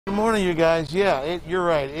Good morning, you guys. Yeah, you're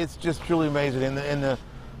right. It's just truly amazing. And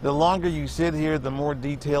the longer you sit here, the more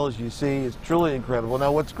details you see. It's truly incredible.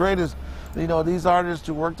 Now, what's great is, you know, these artists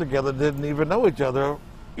who work together didn't even know each other,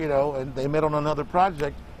 you know, and they met on another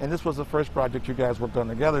project. And this was the first project you guys worked on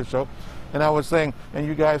together. So, and I was saying, and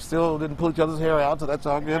you guys still didn't pull each other's hair out, so that's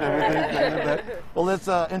all good. Everything. Well, let's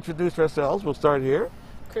introduce ourselves. We'll start here.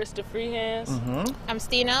 Krista Freehands. I'm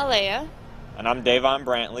Stina Alea. And I'm Davon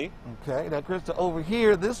Brantley. Okay, now Krista, over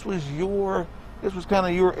here, this was kind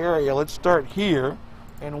of your area. Let's start here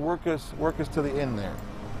and work us to the end there.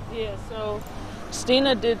 Yeah, so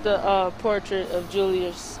Stina did the portrait of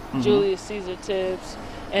Julius Caesar Tibbs,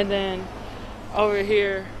 and then over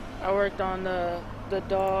here I worked on the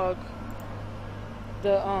dog,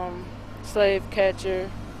 the slave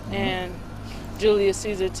catcher, and Julius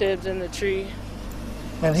Caesar Tibbs in the tree.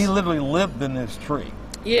 And he literally lived in this tree.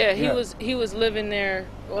 Yeah, he was living there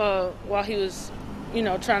while he was, you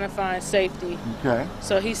know, trying to find safety. Okay.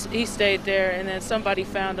 So he stayed there, and then somebody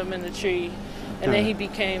found him in the tree, and then he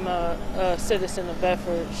became a citizen of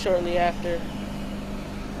Bedford shortly after.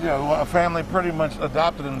 Yeah, well, a family pretty much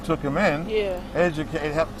adopted him and took him in. Yeah.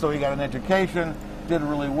 So he got an education, did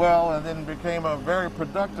really well, and then became a very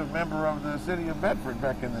productive member of the city of Bedford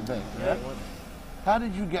back in the day. Right? Yeah. How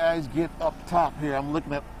did you guys get up top here? I'm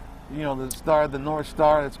looking at, you know, the star, the North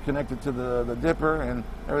Star that's connected to the Dipper and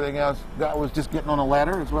everything else. That was just getting on a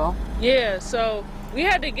ladder as well? Yeah, so we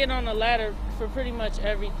had to get on the ladder for pretty much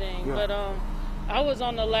everything. Yeah. But I was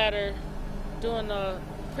on the ladder doing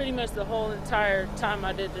pretty much the whole entire time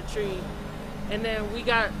I did the tree. And then we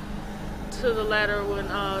got to the ladder when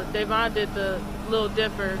Davon did the Little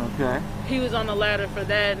Dipper. Okay. He was on the ladder for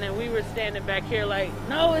that, and then we were standing back here like,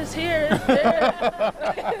 no, it's here, it's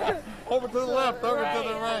there. Over to the left, over to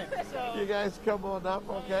the right. So, you guys come on up,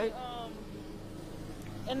 okay?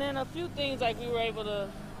 And then a few things like we were able to,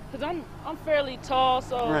 because I'm fairly tall,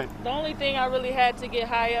 so the only thing I really had to get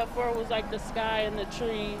high up for was like the sky and the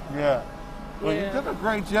tree. Yeah. Well, you did a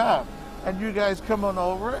great job. And you guys come on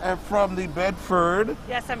over and from the Bedford.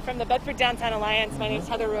 Yes, I'm from the Bedford Downtown Alliance. My name's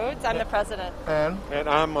Heather Rhodes. I'm the president. And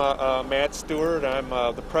I'm Matt Stewart. I'm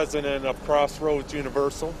the president of Crossroads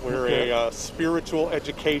Universal. We're a spiritual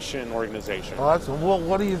education organization. Awesome. Well,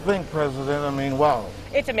 what do you think, President? I mean, wow.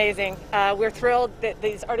 It's amazing. We're thrilled that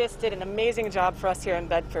these artists did an amazing job for us here in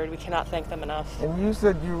Bedford. We cannot thank them enough. And you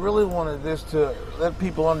said you really wanted this to let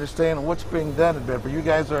people understand what's being done in Bedford. You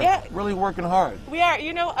guys are really working hard. We are.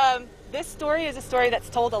 You know, this story is a story that's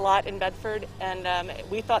told a lot in Bedford, and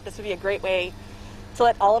we thought this would be a great way to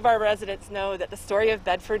let all of our residents know that the story of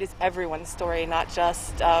Bedford is everyone's story, not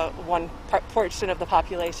just one portion of the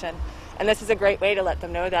population. And this is a great way to let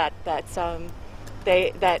them know that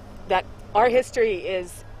our history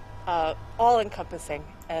is all-encompassing,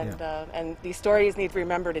 and these stories need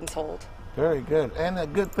remembered and told. Very good.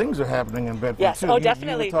 And good things are happening in Bedford, yes. too. Oh,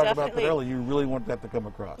 definitely. You were talking about that earlier. You really want that to come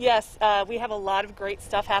across. Yes. We have a lot of great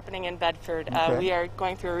stuff happening in Bedford. We are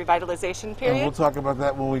going through a revitalization period. And we'll talk about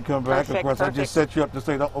that when we come back. Of course, I just set you up to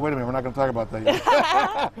say, oh, wait a minute, we're not going to talk about that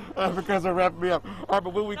yet. Because they're wrapping me up. All right,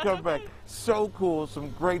 but when we come back, so cool.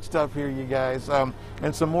 Some great stuff here, you guys.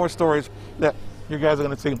 And some more stories that you guys are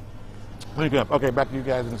going to see when you come up. Okay, back to you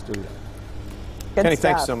guys in the studio. Good Kenny,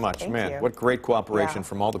 stuff. Thanks so much. Man, what great cooperation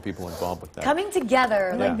from all the people involved with that. Coming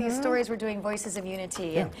together, like these stories we're doing, Voices of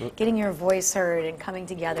Unity, and getting your voice heard and coming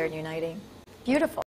together and uniting. Beautiful.